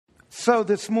So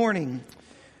this morning,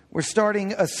 we're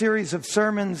starting a series of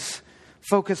sermons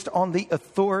focused on the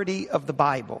authority of the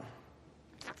Bible.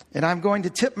 And I'm going to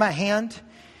tip my hand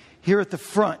here at the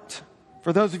front.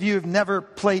 For those of you who've never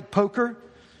played poker,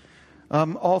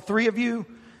 all three of you,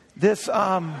 this,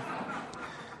 not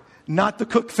the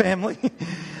Cook family.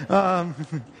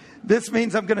 This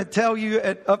means I'm going to tell you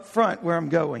up front where I'm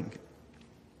going.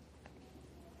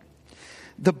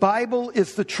 The Bible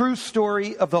is the true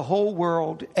story of the whole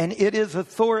world, and it is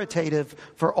authoritative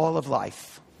for all of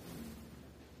life.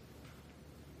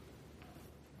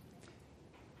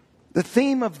 The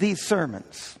theme of these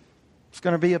sermons, it's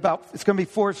going to be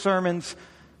 4 sermons.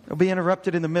 It'll be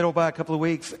interrupted in the middle by a couple of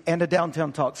weeks, and a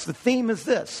downtown talks. The theme is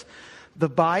this: the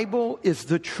Bible is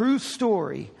the true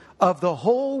story of the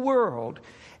whole world,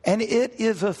 and it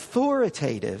is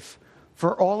authoritative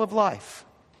for all of life.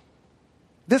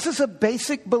 This is a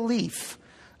basic belief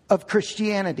of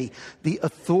Christianity. The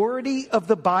authority of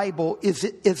the Bible is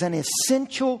an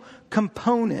essential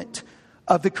component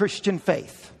of the Christian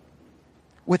faith.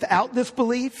 Without this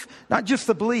belief, not just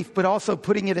the belief, but also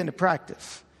putting it into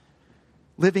practice,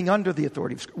 living under the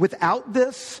authority of Scripture. Without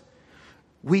this,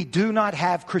 we do not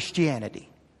have Christianity.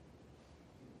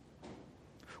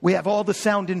 We have all the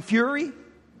sound and fury,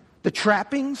 the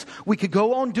trappings. We could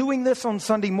go on doing this on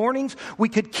Sunday mornings. We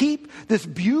could keep this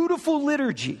beautiful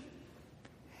liturgy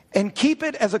and keep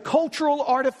it as a cultural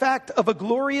artifact of a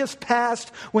glorious past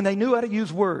when they knew how to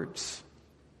use words.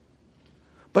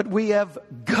 But we have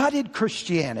gutted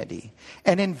Christianity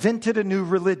and invented a new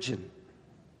religion.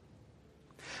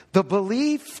 The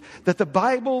belief that the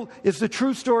Bible is the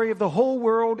true story of the whole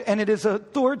world and it is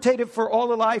authoritative for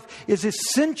all of life is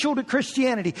essential to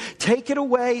Christianity. Take it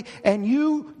away and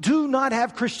you do not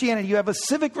have Christianity. You have a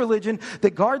civic religion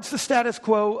that guards the status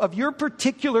quo of your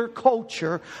particular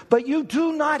culture, but you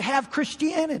do not have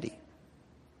Christianity.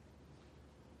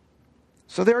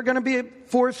 So there are going to be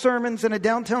 4 sermons and a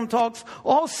downtown talks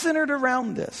all centered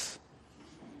around this.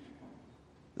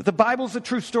 The Bible's the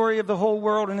true story of the whole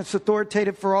world and it's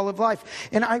authoritative for all of life.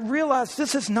 And I realize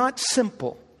this is not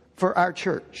simple for our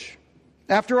church.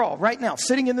 After all, right now,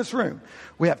 sitting in this room,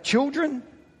 we have children,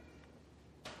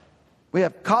 we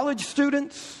have college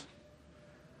students,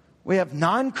 we have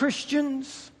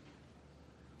non-Christians,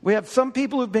 we have some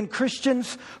people who've been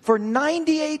Christians for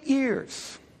 98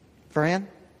 years. Fran?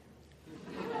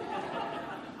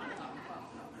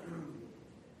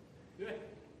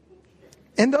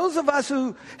 And those of us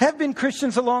who have been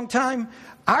Christians a long time,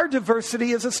 our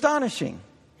diversity is astonishing.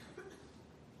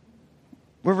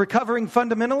 We're recovering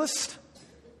fundamentalists,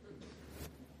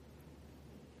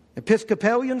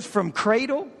 Episcopalians from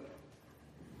cradle,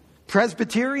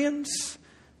 Presbyterians,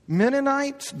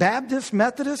 Mennonites, Baptists,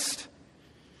 Methodists.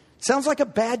 Sounds like a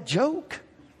bad joke.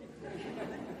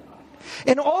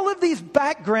 In all of these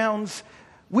backgrounds,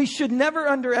 we should never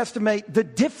underestimate the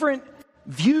different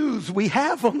views we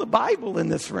have on the Bible in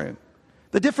this room.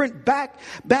 The different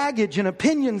baggage and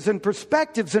opinions and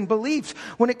perspectives and beliefs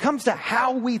when it comes to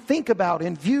how we think about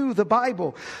and view the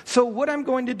Bible. So what I'm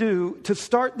going to do to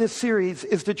start this series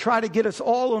is to try to get us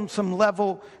all on some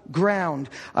level ground.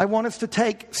 I want us to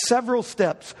take several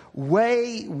steps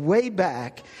way, way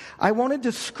back. I want to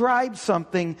describe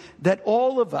something that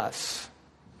all of us,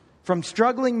 from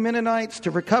struggling Mennonites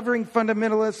to recovering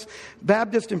fundamentalists,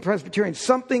 Baptists and Presbyterians,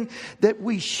 something that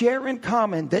we share in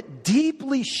common that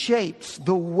deeply shapes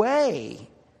the way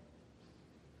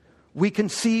we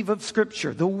conceive of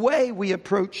Scripture, the way we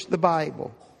approach the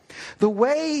Bible, the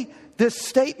way this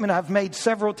statement I've made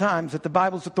several times that the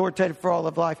Bible's authoritative for all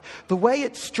of life, the way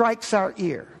it strikes our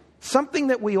ear, something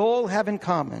that we all have in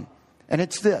common, and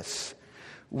it's this: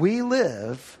 we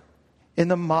live in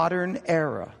the modern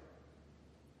era.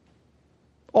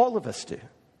 All of us do.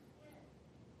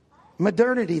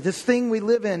 Modernity, this thing we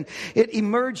live in, it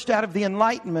emerged out of the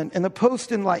Enlightenment and the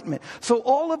post-Enlightenment. So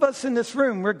all of us in this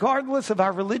room, regardless of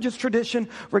our religious tradition,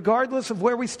 regardless of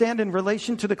where we stand in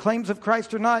relation to the claims of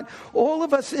Christ or not, all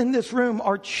of us in this room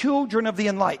are children of the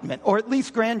Enlightenment, or at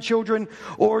least grandchildren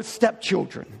or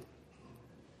stepchildren.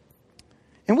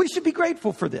 And we should be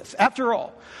grateful for this. After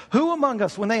all, who among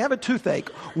us, when they have a toothache,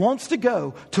 wants to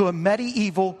go to a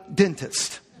medieval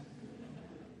dentist?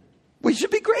 We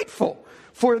should be grateful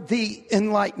for the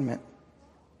Enlightenment.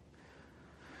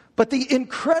 But the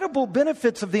incredible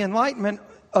benefits of the Enlightenment,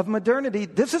 of modernity,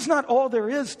 this is not all there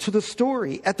is to the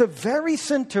story. At the very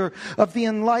center of the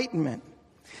Enlightenment,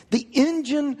 the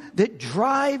engine that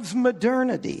drives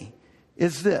modernity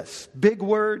is this. Big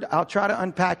word, I'll try to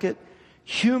unpack it.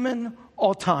 Human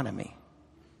autonomy.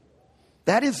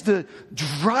 That is the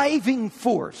driving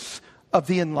force of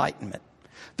the Enlightenment.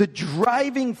 the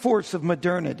driving force of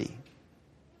modernity.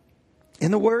 In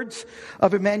the words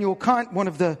of Immanuel Kant, one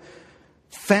of the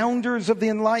founders of the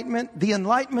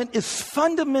Enlightenment is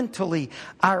fundamentally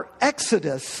our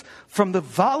exodus from the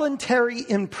voluntary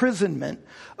imprisonment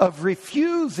of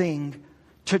refusing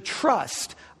to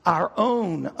trust our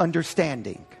own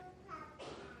understanding.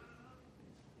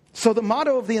 So the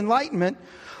motto of the Enlightenment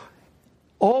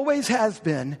always has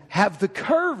been, have the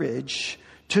courage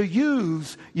to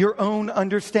use your own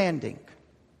understanding.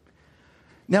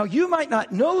 Now, you might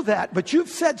not know that, but you've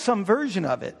said some version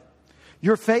of it.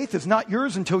 Your faith is not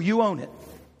yours until you own it.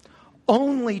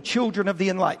 Only children of the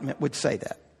Enlightenment would say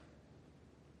that.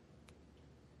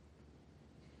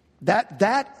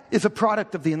 That is a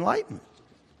product of the Enlightenment.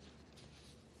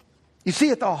 You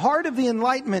see, at the heart of the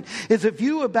Enlightenment is a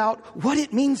view about what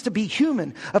it means to be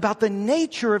human, about the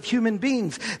nature of human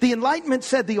beings. The Enlightenment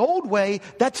said the old way,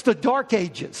 that's the Dark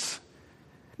Ages.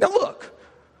 Now look,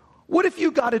 what if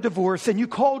you got a divorce and you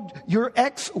called your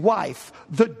ex-wife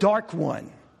the Dark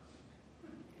One?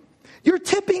 You're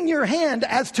tipping your hand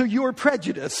as to your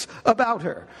prejudice about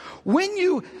her. When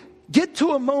you get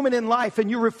to a moment in life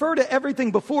and you refer to everything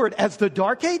before it as the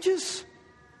Dark Ages,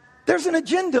 there's an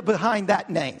agenda behind that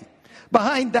name,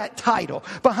 behind that title,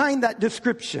 behind that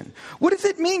description. What does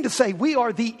it mean to say we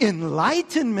are the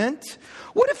Enlightenment?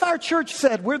 What if our church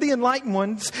said we're the enlightened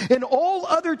ones and all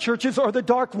other churches are the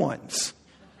dark ones?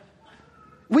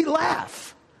 We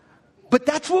laugh. But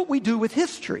that's what we do with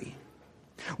history.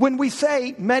 When we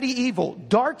say medieval,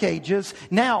 Dark Ages,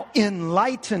 now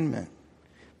Enlightenment.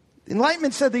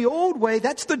 Enlightenment said the old way,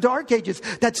 that's the Dark Ages.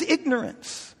 That's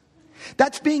ignorance.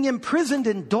 That's being imprisoned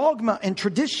in dogma and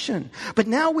tradition. But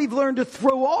now we've learned to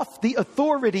throw off the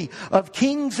authority of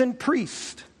kings and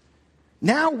priests.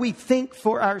 Now we think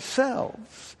for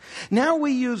ourselves. Now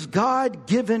we use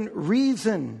God-given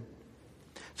reason.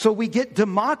 So we get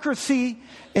democracy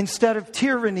instead of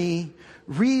tyranny,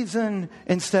 reason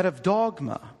instead of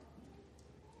dogma.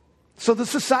 So the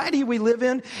society we live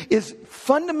in is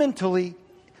fundamentally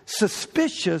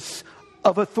suspicious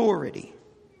of authority.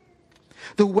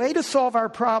 The way to solve our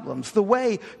problems, the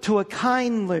way to a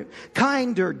kinder,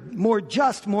 more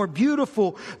just, more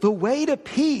beautiful, the way to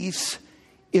peace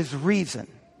is reason,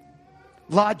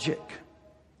 logic.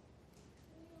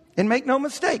 And make no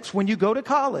mistakes, when you go to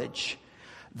college,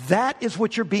 that is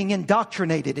what you're being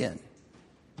indoctrinated in.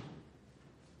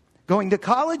 Going to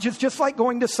college is just like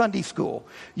going to Sunday school.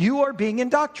 You are being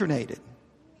indoctrinated.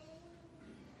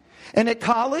 And at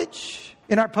college,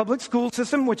 in our public school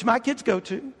system, which my kids go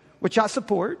to, which I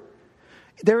support,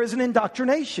 there is an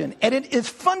indoctrination. And it is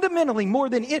fundamentally more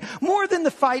than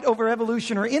the fight over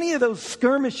evolution or any of those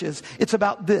skirmishes. It's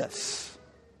about this.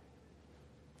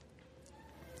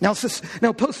 Now,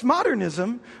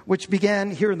 postmodernism, which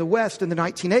began here in the West in the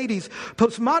 1980s,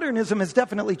 postmodernism has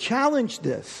definitely challenged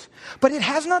this. But it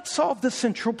has not solved the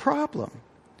central problem.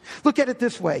 Look at it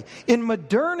this way. In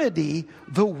modernity,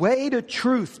 the way to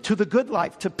truth, to the good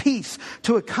life, to peace,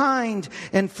 to a kind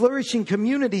and flourishing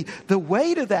community, the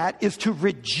way to that is to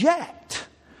reject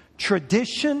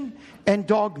tradition and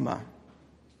dogma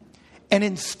and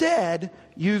instead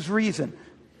use reason.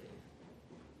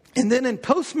 And then in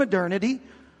postmodernity,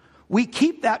 we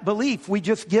keep that belief. We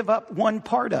just give up one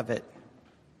part of it.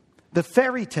 The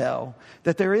fairy tale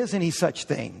that there is any such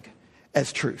thing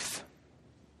as truth.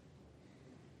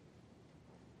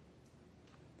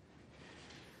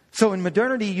 So in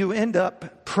modernity, you end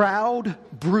up proud,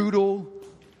 brutal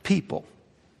people,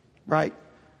 right?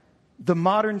 The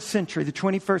modern century, the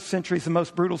 21st century, is the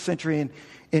most brutal century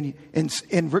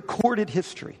in recorded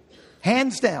history.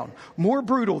 Hands down, more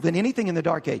brutal than anything in the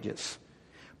Dark Ages.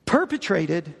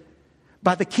 Perpetrated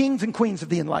by the kings and queens of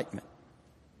the Enlightenment.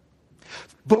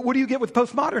 But what do you get with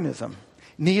postmodernism?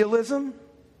 Nihilism.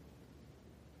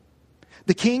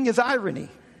 The king is irony.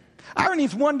 Irony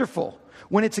is wonderful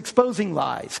when it's exposing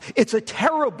lies. It's a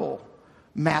terrible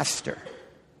master.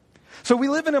 So we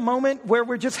live in a moment where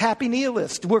we're just happy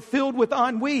nihilists. We're filled with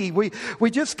ennui.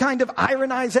 We just kind of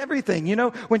ironize everything. You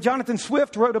know, when Jonathan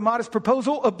Swift wrote A Modest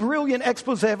Proposal, a brilliant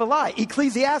expose of a lie.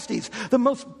 Ecclesiastes, the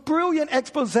most brilliant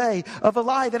expose of a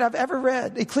lie that I've ever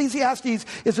read. Ecclesiastes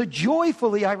is a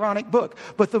joyfully ironic book.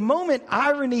 But the moment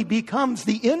irony becomes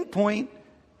the end point,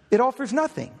 it offers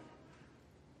nothing.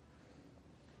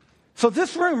 So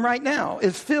this room right now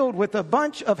is filled with a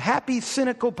bunch of happy,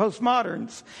 cynical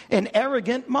postmoderns and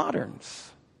arrogant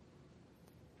moderns.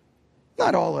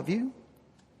 Not all of you.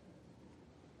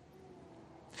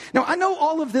 Now, I know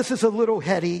all of this is a little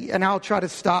heady, and I'll try to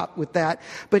stop with that.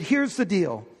 But here's the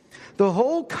deal. The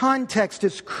whole context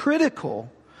is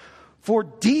critical for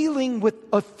dealing with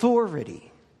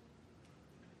authority.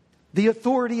 the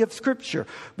authority of Scripture.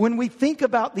 When we think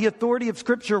about the authority of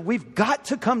Scripture, we've got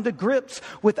to come to grips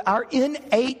with our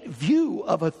innate view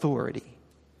of authority.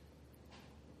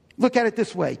 Look at it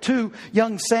this way. 2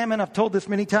 young salmon, I've told this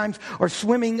many times, are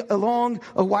swimming along.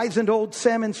 A wizened old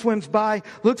salmon swims by,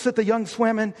 looks at the young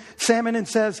salmon and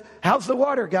says, "How's the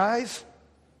water, guys?"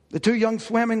 The 2 young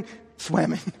swimming.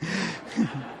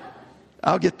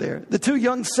 I'll get there. The 2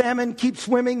 young salmon keep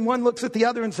swimming. One looks at the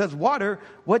other and says, "Water?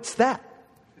 What's that?"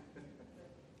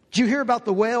 Did you hear about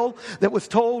the whale that was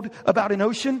told about an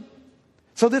ocean?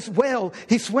 So this whale,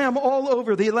 he swam all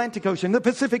over the Atlantic Ocean, the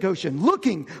Pacific Ocean,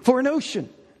 looking for an ocean.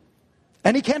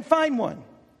 And he can't find one.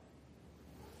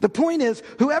 The point is,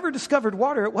 whoever discovered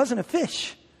water, it wasn't a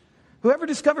fish. Whoever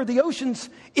discovered the oceans,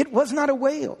 it was not a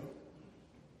whale.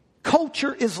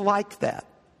 Culture is like that.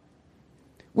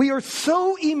 We are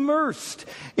so immersed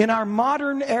in our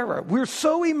modern era. We're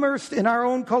so immersed in our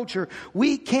own culture,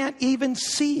 we can't even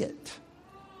see it.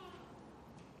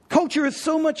 Culture is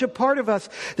so much a part of us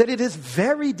that it is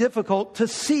very difficult to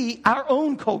see our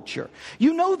own culture.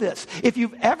 You know this. If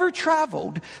you've ever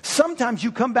traveled, sometimes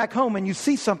you come back home and you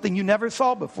see something you never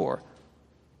saw before.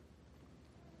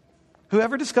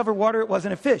 Whoever discovered water, it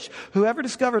wasn't a fish. Whoever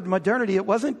discovered modernity, it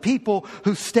wasn't people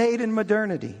who stayed in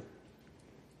modernity.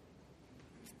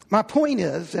 My point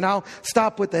is, and I'll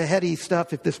stop with the heady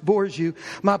stuff if this bores you.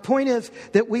 My point is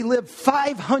that we live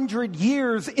 500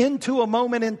 years into a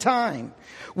moment in time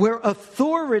where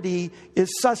authority is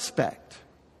suspect.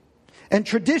 And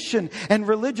tradition and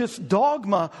religious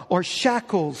dogma are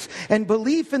shackles. And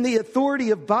belief in the authority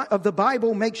of the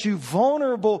Bible makes you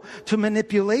vulnerable to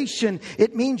manipulation.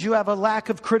 It means you have a lack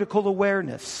of critical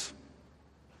awareness.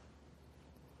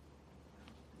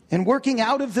 And working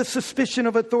out of the suspicion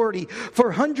of authority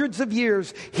for hundreds of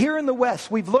years, here in the West,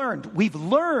 we've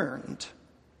learned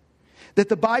that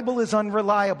the Bible is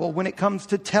unreliable when it comes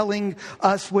to telling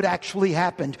us what actually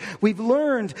happened. We've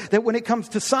learned that when it comes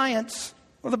to science,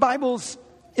 well, the Bible's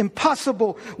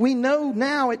impossible. We know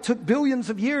now it took billions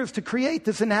of years to create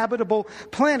this inhabitable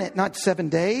planet, not 7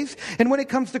 days. And when it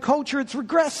comes to culture, it's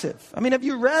regressive. I mean, have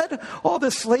you read all the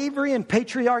slavery and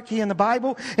patriarchy in the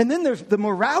Bible? And then there's the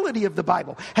morality of the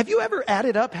Bible. Have you ever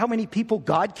added up how many people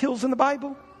God kills in the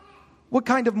Bible? What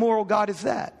kind of moral God is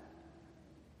that?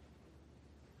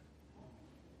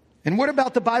 And what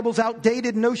about the Bible's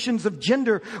outdated notions of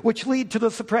gender, which lead to the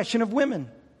suppression of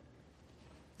women?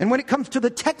 And when it comes to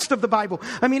the text of the Bible,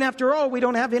 I mean, after all, we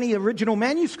don't have any original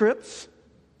manuscripts.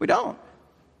 We don't.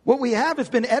 What we have has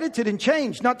been edited and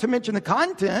changed, not to mention the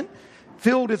content,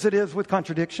 filled as it is with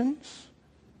contradictions.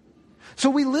 So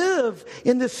we live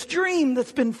in this stream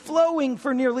that's been flowing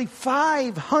for nearly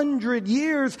 500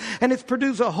 years, and it's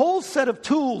produced a whole set of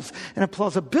tools and a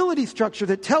plausibility structure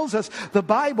that tells us the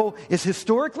Bible is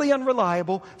historically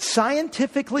unreliable,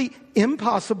 scientifically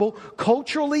impossible,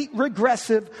 culturally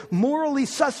regressive, morally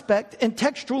suspect, and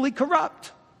textually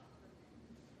corrupt.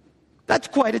 That's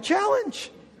quite a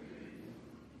challenge.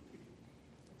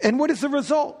 And what is the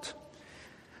result?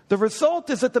 The result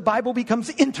is that the Bible becomes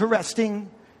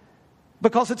interesting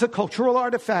because it's a cultural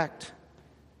artifact.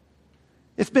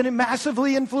 It's been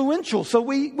massively influential, so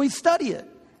we study it.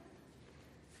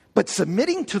 But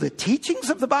submitting to the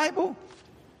teachings of the Bible,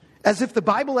 as if the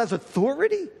Bible has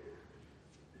authority?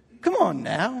 Come on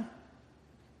now.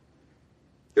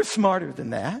 You're smarter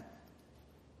than that.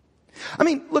 I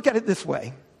mean, look at it this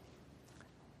way.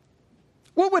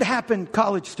 What would happen,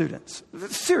 college students?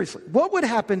 Seriously, what would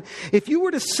happen if you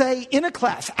were to say in a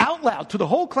class, out loud, to the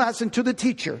whole class and to the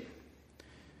teacher,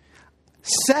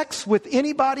 sex with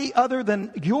anybody other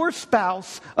than your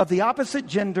spouse of the opposite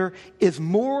gender is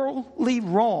morally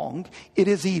wrong. It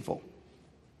is evil.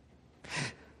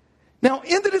 Now,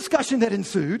 in the discussion that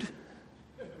ensued,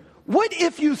 what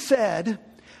if you said,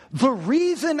 the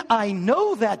reason I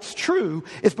know that's true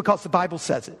is because the Bible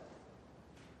says it?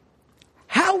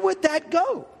 How would that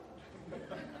go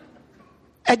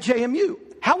at JMU?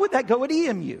 How would that go at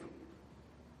EMU?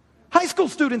 High school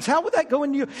students, how would that go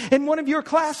in one of your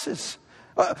classes?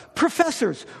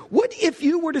 Professors, what if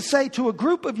you were to say to a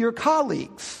group of your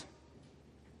colleagues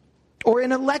or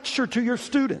in a lecture to your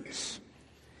students,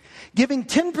 giving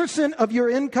 10% of your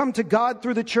income to God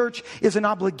through the church is an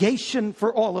obligation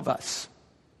for all of us?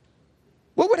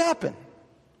 What would happen?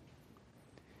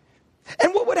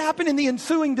 And what would happen in the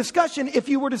ensuing discussion if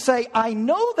you were to say, I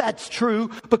know that's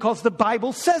true because the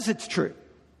Bible says it's true?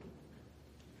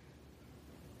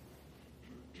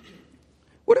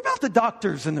 What about the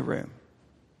doctors in the room?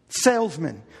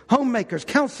 Salesmen, homemakers,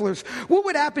 counselors. What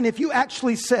would happen if you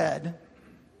actually said,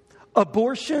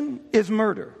 abortion is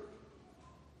murder?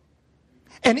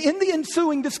 And in the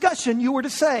ensuing discussion, you were to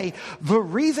say, the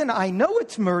reason I know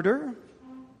it's murder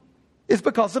is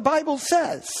because the Bible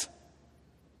says.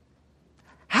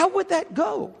 How would that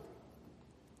go?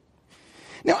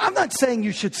 Now, I'm not saying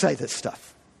you should say this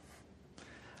stuff.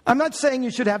 I'm not saying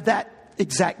you should have that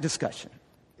exact discussion.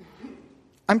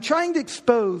 I'm trying to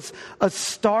expose a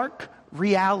stark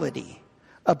reality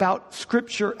about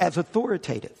Scripture as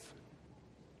authoritative.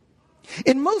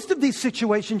 In most of these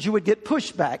situations, you would get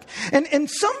pushback. And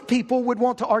some people would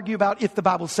want to argue about if the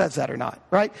Bible says that or not,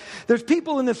 right? There's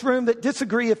people in this room that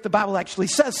disagree if the Bible actually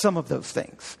says some of those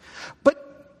things. But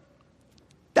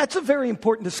that's a very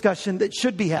important discussion that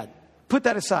should be had. Put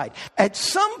that aside. At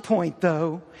some point,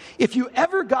 though, if you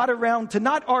ever got around to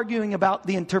not arguing about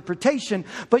the interpretation,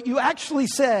 but you actually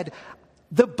said,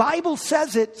 the Bible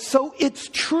says it, so it's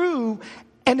true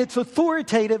and it's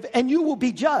authoritative and you will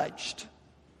be judged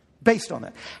based on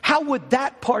that. How would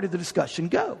that part of the discussion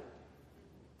go?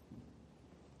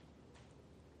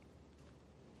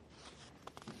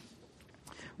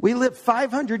 We live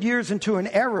 500 years into an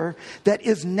era that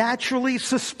is naturally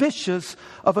suspicious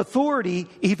of authority,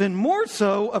 even more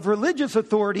so of religious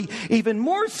authority, even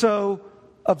more so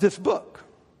of this book.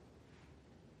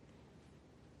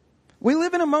 We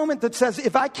live in a moment that says,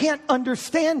 if I can't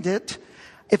understand it,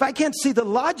 if I can't see the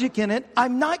logic in it,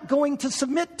 I'm not going to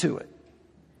submit to it.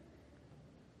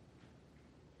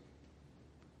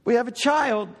 We have a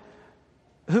child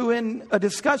who in a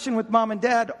discussion with mom and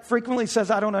dad frequently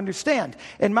says, I don't understand.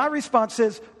 And my response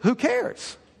is, who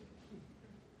cares?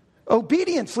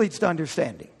 Obedience leads to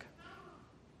understanding.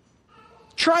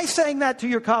 Try saying that to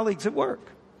your colleagues at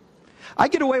work. I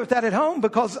get away with that at home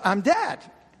because I'm dad.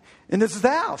 And this is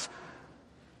the house.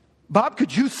 Bob,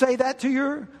 could you say that to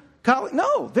your colleague?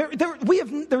 No,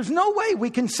 there's no way we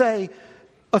can say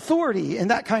authority in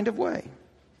that kind of way.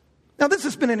 Now, this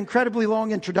has been an incredibly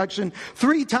long introduction,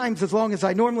 3 times as long as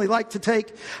I normally like to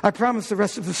take. I promise the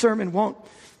rest of the sermon won't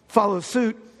follow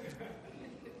suit.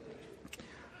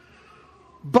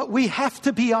 But we have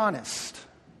to be honest.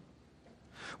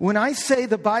 When I say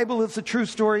the Bible is the true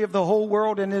story of the whole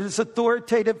world and it is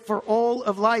authoritative for all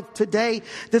of life today,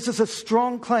 this is a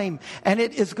strong claim and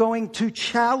it is going to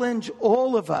challenge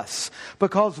all of us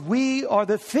because we are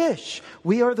the fish,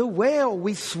 we are the whale,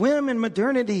 we swim in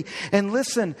modernity. And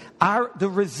listen, the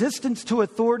resistance to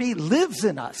authority lives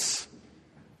in us.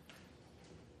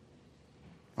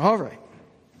 All right,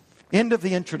 end of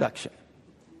the introduction.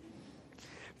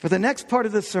 For the next part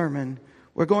of the sermon,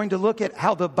 we're going to look at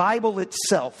how the Bible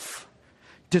itself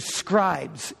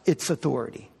describes its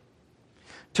authority.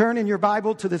 Turn in your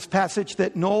Bible to this passage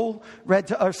that Noel read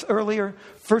to us earlier,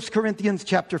 1 Corinthians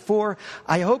chapter 4.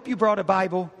 I hope you brought a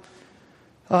Bible.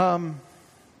 We'll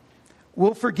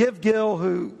forgive Gil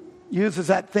who uses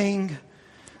that thing.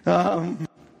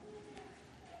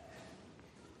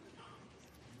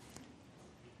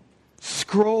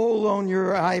 Scroll on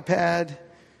your iPad.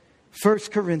 1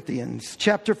 Corinthians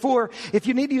chapter 4. If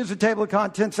you need to use a table of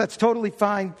contents, that's totally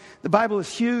fine. The Bible is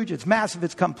huge. It's massive.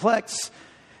 It's complex.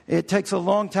 It takes a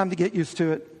long time to get used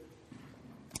to it.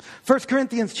 1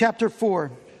 Corinthians chapter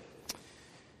 4.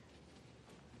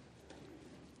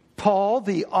 Paul,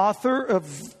 the author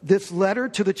of this letter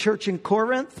to the church in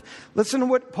Corinth, listen to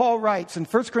what Paul writes in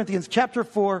 1 Corinthians chapter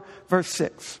 4, verse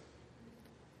 6.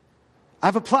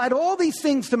 I've applied all these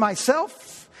things to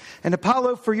myself and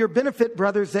Apollo for your benefit,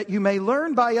 brothers, that you may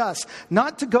learn by us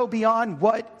not to go beyond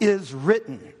what is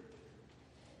written.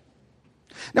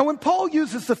 Now, when Paul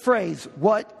uses the phrase,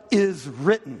 what is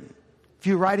written, if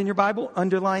you write in your Bible,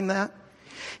 underline that.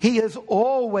 He is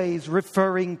always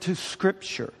referring to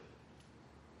Scripture.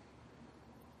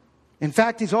 In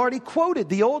fact, he's already quoted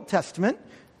the Old Testament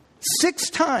 6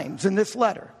 times in this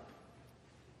letter.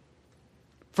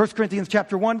 1 Corinthians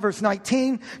chapter 1, verse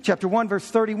 19, chapter 1, verse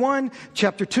 31,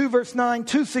 chapter 2, verse 9,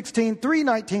 2:16,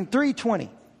 3:19, 3:20.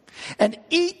 And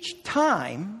each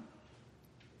time,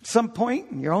 some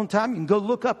point in your own time, you can go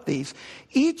look up these.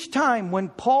 Each time when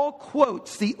Paul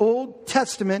quotes the Old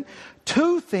Testament,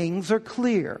 2 things are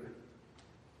clear.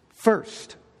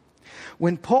 First,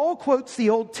 when Paul quotes the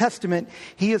Old Testament,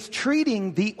 he is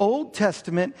treating the Old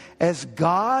Testament as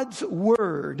God's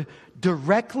word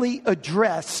directly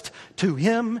addressed to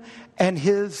him and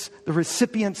the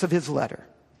recipients of his letter.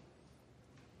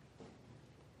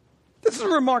 This is a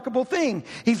remarkable thing.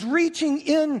 He's reaching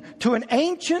into an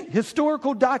ancient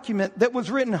historical document that was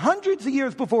written hundreds of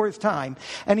years before his time,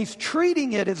 and he's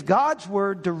treating it as God's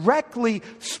word directly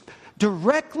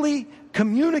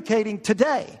communicating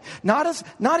today. Not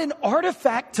an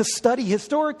artifact to study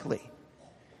historically.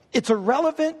 It's a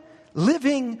relevant,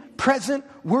 living, present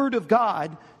word of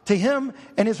God to him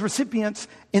and his recipients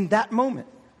in that moment.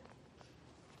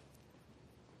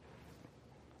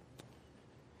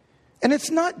 And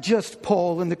it's not just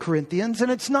Paul and the Corinthians,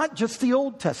 and it's not just the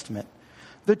Old Testament.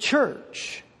 The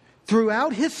church,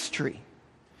 throughout history,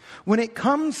 when it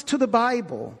comes to the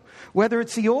Bible, whether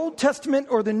it's the Old Testament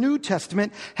or the New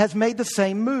Testament, has made the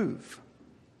same move.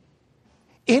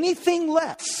 Anything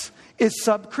less is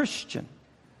sub-Christian.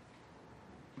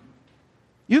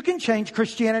 You can change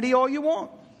Christianity all you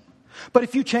want. But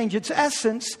if you change its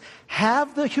essence,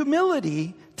 have the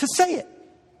humility to say it.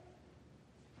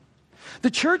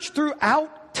 The church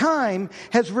throughout time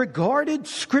has regarded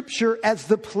Scripture as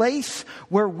the place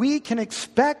where we can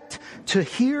expect to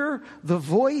hear the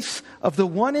voice of the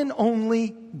one and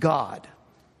only God.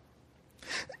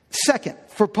 Second,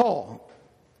 for Paul,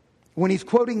 when he's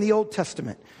quoting the Old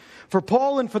Testament, for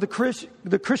Paul and for the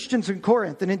Christians in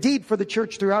Corinth, and indeed for the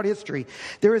church throughout history,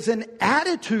 there is an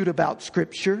attitude about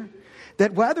Scripture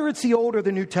that whether it's the Old or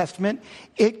the New Testament,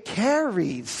 it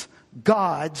carries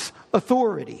God's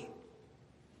authority.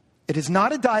 It is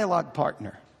not a dialogue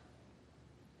partner.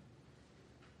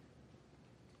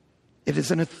 It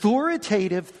is an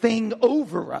authoritative thing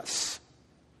over us.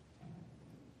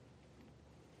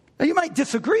 Now, you might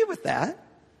disagree with that,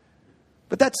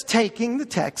 but that's taking the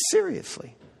text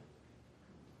seriously.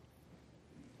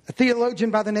 A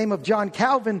theologian by the name of John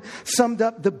Calvin summed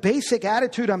up the basic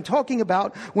attitude I'm talking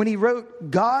about when he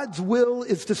wrote, God's will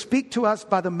is to speak to us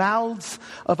by the mouths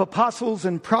of apostles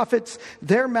and prophets.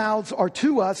 Their mouths are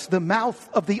to us the mouth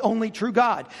of the only true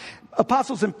God.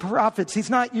 Apostles and prophets, he's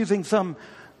not using some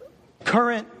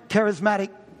current charismatic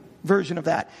version of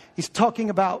that. He's talking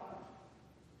about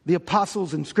the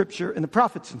apostles in Scripture and the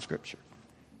prophets in Scripture.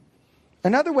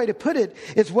 Another way to put it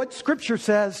is what Scripture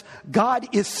says God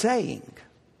is saying.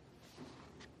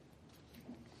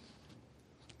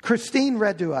 Christine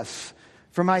read to us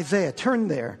from Isaiah. Turn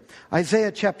there.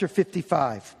 Isaiah chapter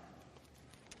 55.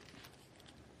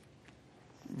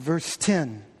 Verse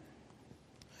 10.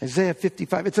 Isaiah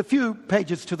 55. It's a few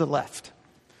pages to the left.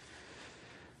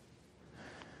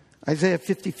 Isaiah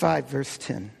 55 verse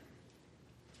 10.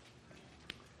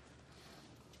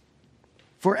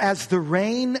 For as the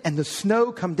rain and the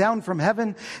snow come down from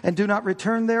heaven and do not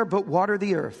return there, but water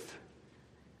the earth,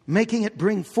 making it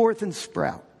bring forth and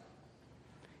sprout,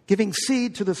 giving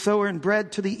seed to the sower and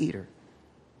bread to the eater.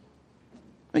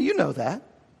 Now, you know that.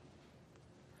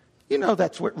 You know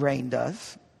that's what rain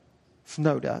does.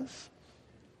 Snow does.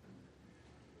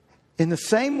 In the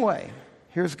same way,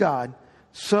 here's God,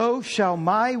 so shall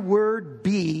my word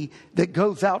be that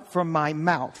goes out from my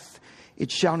mouth.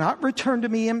 It shall not return to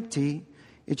me empty.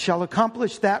 It shall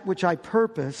accomplish that which I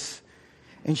purpose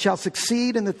and shall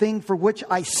succeed in the thing for which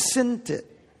I sent it.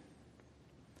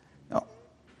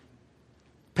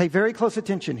 Pay very close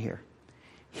attention here.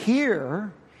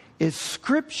 Here is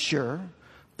Scripture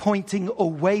pointing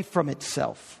away from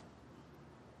itself.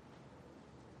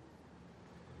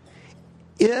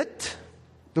 It,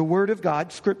 the Word of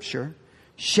God, Scripture,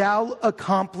 shall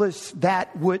accomplish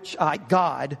that which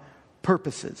God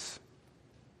purposes.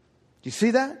 Do you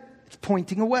see that? It's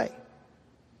pointing away.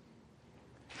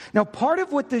 Now, part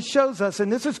of what this shows us,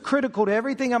 and this is critical to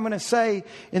everything I'm going to say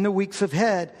in the weeks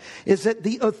ahead, is that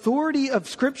the authority of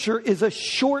Scripture is a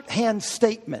shorthand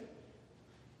statement.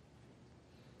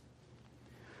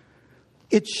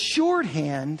 It's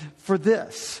shorthand for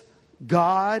this: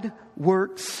 God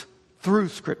works through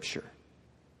Scripture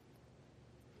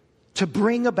to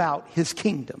bring about His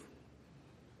kingdom.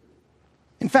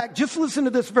 In fact, just listen to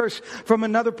this verse from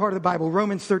another part of the Bible,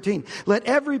 Romans 13. Let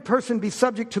every person be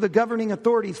subject to the governing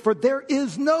authorities, for there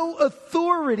is no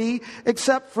authority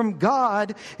except from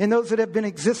God and those that have been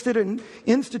existed and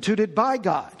instituted by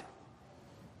God.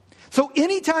 So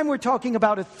anytime we're talking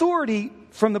about authority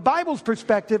from the Bible's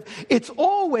perspective, it's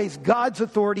always God's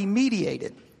authority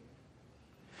mediated.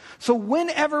 So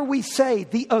whenever we say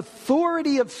the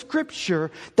authority of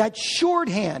Scripture, that's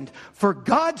shorthand for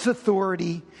God's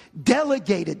authority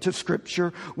delegated to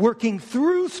Scripture, working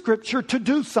through Scripture to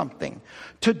do something,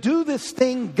 to do this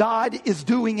thing God is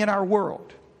doing in our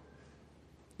world.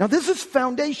 Now, this is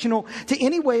foundational to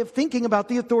any way of thinking about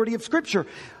the authority of Scripture.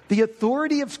 The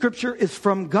authority of Scripture is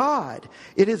from God.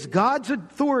 It is God's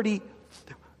authority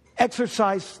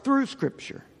exercised through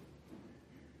Scripture.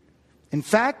 In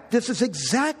fact, this is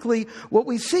exactly what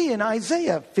we see in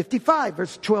Isaiah 55,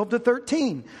 verse 12 to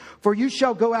 13. For you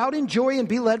shall go out in joy and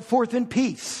be led forth in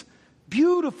peace.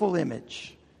 Beautiful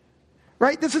image.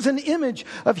 Right? This is an image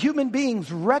of human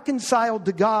beings reconciled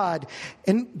to God.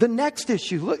 And the next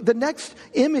issue, look, the next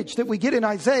image that we get in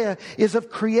Isaiah is of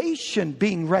creation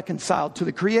being reconciled to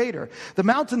the Creator. The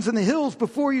mountains and the hills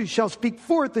before you shall speak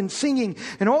forth in singing,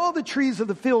 and all the trees of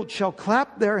the field shall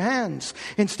clap their hands.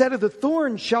 Instead of the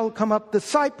thorn shall come up the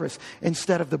cypress.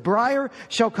 Instead of the briar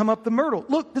shall come up the myrtle.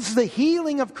 Look, this is the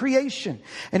healing of creation.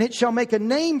 And it shall make a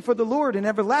name for the Lord, an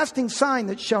everlasting sign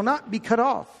that shall not be cut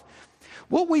off.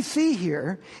 What we see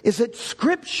here is that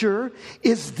Scripture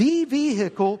is the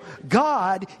vehicle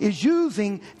God is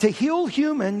using to heal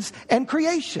humans and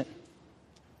creation.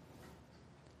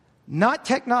 Not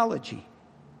technology,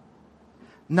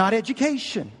 not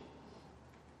education,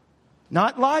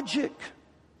 not logic,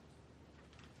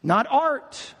 not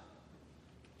art,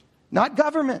 not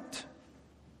government.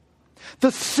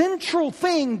 The central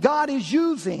thing God is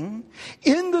using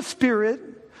in the Spirit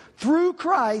through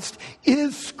Christ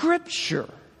is Scripture.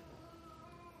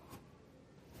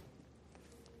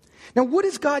 Now, what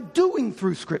is God doing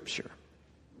through Scripture?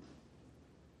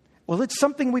 Well, it's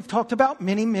something we've talked about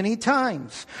many, many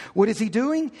times. What is He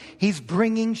doing? He's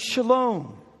bringing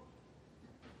shalom.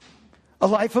 A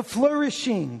life of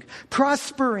flourishing,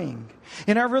 prospering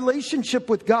in our relationship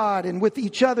with God and with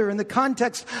each other in the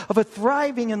context of a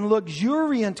thriving and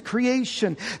luxuriant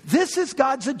creation. This is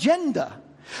God's agenda.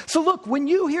 So look, when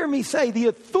you hear me say the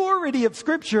authority of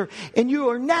Scripture, and you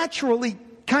are naturally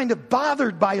kind of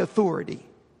bothered by authority,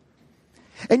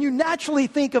 and you naturally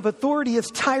think of authority as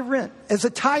a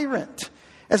tyrant,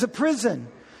 as a prison,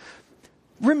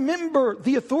 remember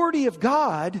the authority of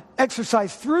God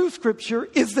exercised through Scripture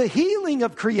is the healing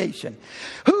of creation.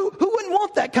 Who wouldn't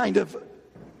want that kind of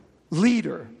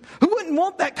leader? Who wouldn't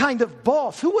want that kind of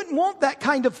boss? Who wouldn't want that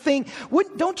kind of thing?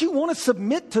 Don't you want to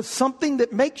submit to something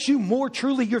that makes you more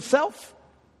truly yourself?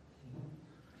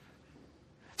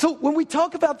 So when we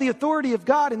talk about the authority of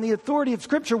God and the authority of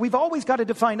Scripture, we've always got to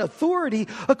define authority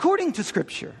according to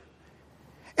Scripture.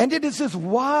 And it is this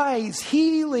wise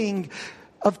healing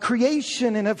of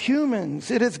creation and of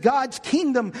humans. It is God's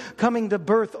kingdom coming to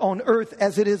birth on earth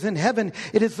as it is in heaven.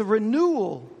 It is the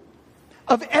renewal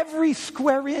of every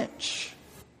square inch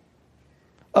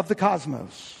of the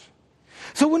cosmos.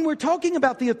 So when we're talking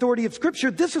about the authority of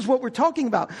Scripture, this is what we're talking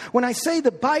about. When I say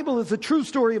the Bible is the true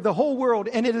story of the whole world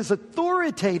and it is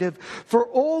authoritative for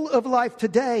all of life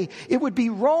today, it would be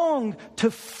wrong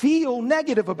to feel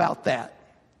negative about that.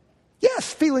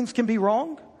 Yes, feelings can be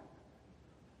wrong.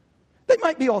 They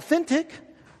might be authentic,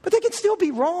 but they can still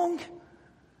be wrong.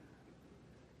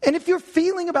 And if your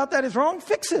feeling about that is wrong,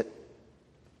 fix it.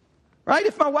 Right?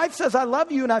 If my wife says, I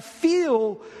love you, and I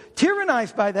feel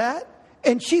tyrannized by that,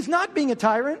 and she's not being a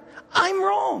tyrant, I'm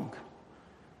wrong.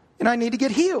 And I need to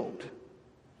get healed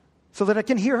so that I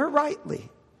can hear her rightly.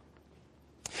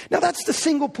 Now, that's the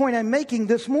single point I'm making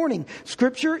this morning.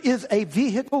 Scripture is a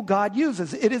vehicle God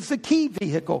uses. It is the key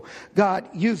vehicle God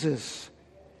uses.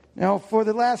 Now, for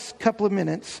the last couple of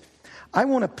minutes, I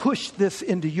want to push this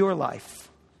into your life.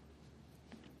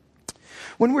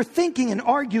 When we're thinking and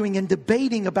arguing and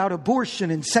debating about abortion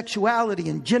and sexuality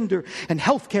and gender and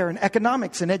healthcare and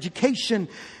economics and education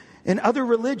and other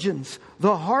religions,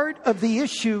 the heart of the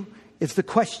issue is the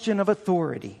question of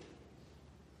authority.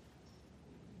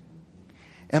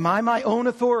 Am I my own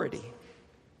authority?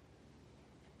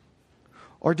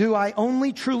 Or do I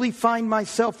only truly find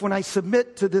myself when I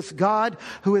submit to this God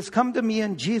who has come to me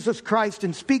in Jesus Christ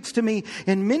and speaks to me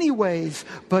in many ways,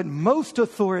 but most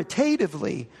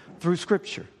authoritatively through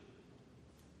Scripture?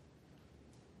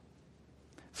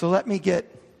 So let me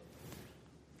get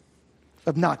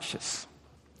obnoxious.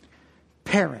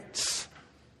 Parents,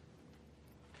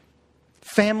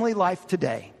 family life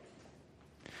today,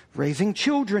 raising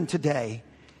children today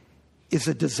is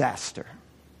a disaster.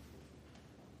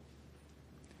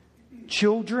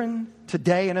 Children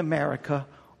today in America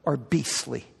are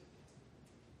beastly.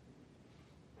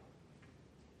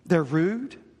 They're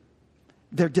rude.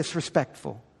 They're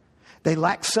disrespectful. They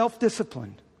lack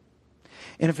self-discipline.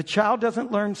 And if a child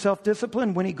doesn't learn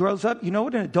self-discipline when he grows up, you know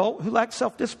what an adult who lacks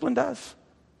self-discipline does?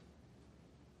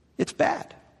 It's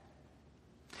bad.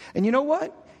 And you know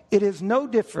what? It is no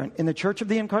different in the Church of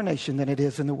the Incarnation than it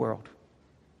is in the world.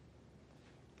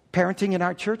 Parenting in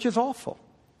our church is awful.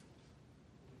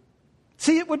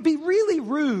 See, it would be really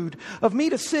rude of me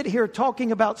to sit here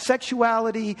talking about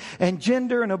sexuality and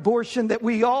gender and abortion that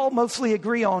we all mostly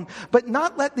agree on, but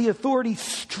not let the authority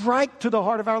strike to the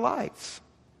heart of our lives.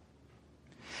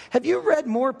 Have you read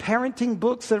more parenting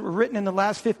books that were written in the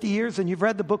last 50 years than you've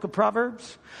read the book of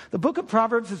Proverbs? The book of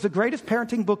Proverbs is the greatest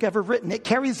parenting book ever written. It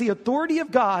carries the authority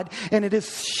of God, and it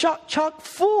is chock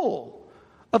full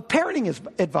of parenting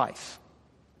advice.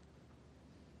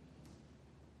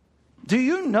 Do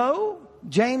you know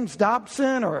James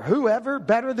Dobson or whoever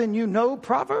better than you know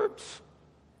Proverbs?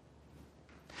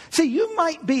 See, you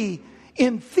might be,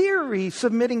 in theory,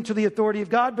 submitting to the authority of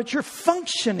God, but you're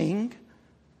functioning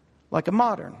like a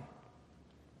modern.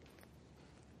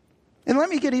 And let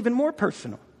me get even more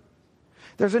personal.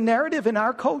 There's a narrative in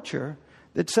our culture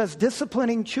that says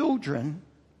disciplining children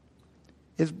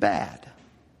is bad.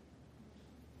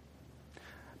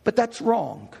 But that's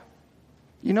wrong.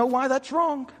 You know why that's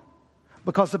wrong?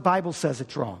 Because the Bible says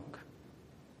it's wrong.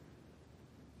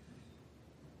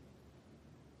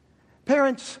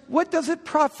 Parents, what does it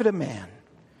profit a man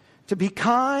to be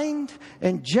kind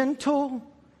and gentle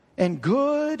and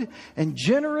good and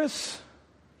generous,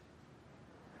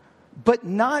 but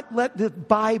not let the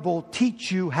Bible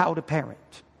teach you how to parent?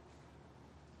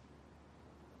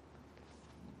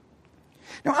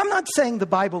 Now, I'm not saying the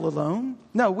Bible alone.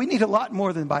 No, we need a lot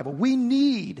more than the Bible. We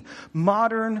need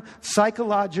modern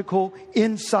psychological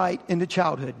insight into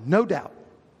childhood, no doubt.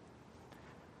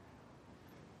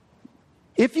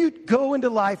 If you go into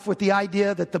life with the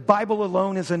idea that the Bible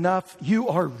alone is enough, you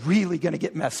are really going to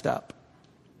get messed up.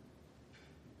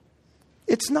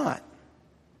 It's not.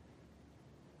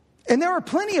 And there are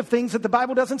plenty of things that the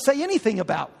Bible doesn't say anything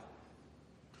about.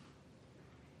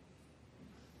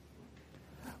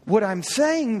 What I'm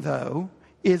saying, though,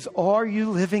 is, are you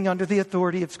living under the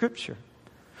authority of Scripture?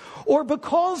 Or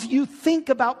because you think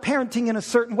about parenting in a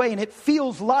certain way and it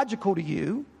feels logical to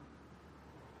you,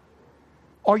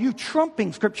 are you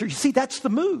trumping Scripture? You see, that's the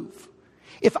move.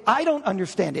 If I don't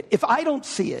understand it, if I don't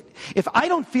see it, if I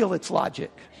don't feel its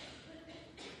logic,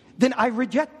 then I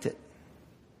reject it.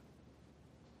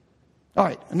 All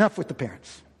right, enough with the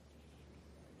parents.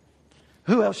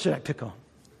 Who else should I pick on?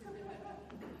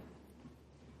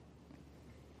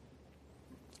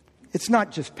 It's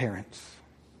not just parents.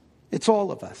 It's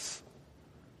all of us.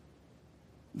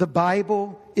 The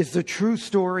Bible is the true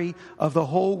story of the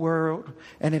whole world,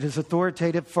 and it is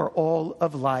authoritative for all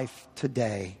of life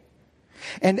today.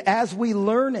 And as we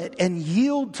learn it and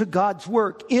yield to God's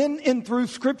work in and through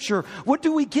Scripture, what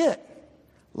do we get?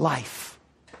 Life.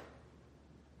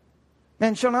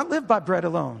 Man shall not live by bread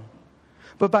alone,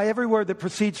 but by every word that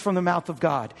proceeds from the mouth of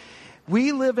God.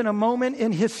 We live in a moment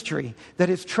in history that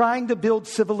is trying to build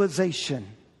civilization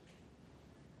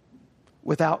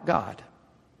without God.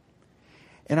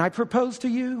 And I propose to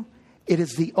you, it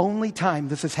is the only time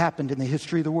this has happened in the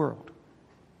history of the world.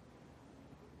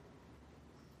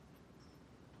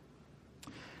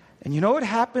 And you know what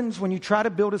happens when you try to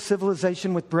build a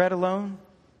civilization with bread alone?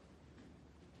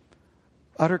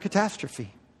 Utter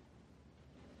catastrophe.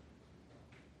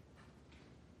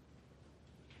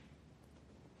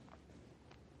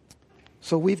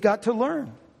 So we've got to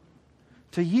learn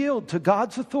to yield to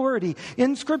God's authority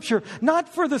in Scripture, not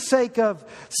for the sake of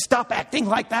stop acting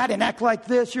like that and act like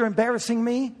this, you're embarrassing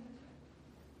me,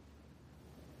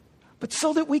 but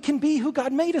so that we can be who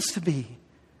God made us to be,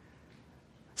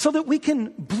 so that we can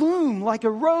bloom like a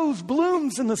rose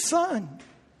blooms in the sun,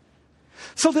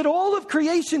 so that all of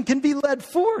creation can be led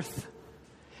forth,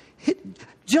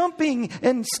 jumping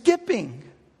and skipping,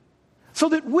 so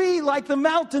that we, like the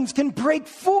mountains, can break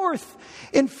forth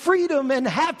in freedom and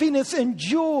happiness and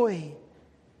joy.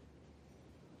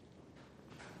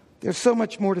 There's so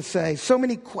much more to say. So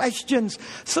many questions,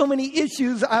 so many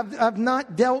issues I've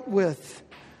not dealt with.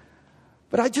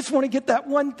 But I just want to get that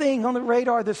one thing on the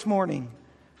radar this morning.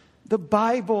 The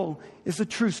Bible is the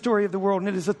true story of the world, and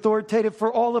it is authoritative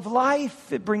for all of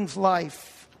life. It brings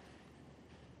life.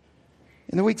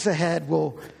 In the weeks ahead,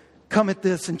 we'll come at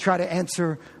this and try to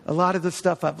answer a lot of the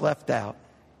stuff I've left out.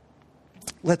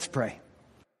 Let's pray.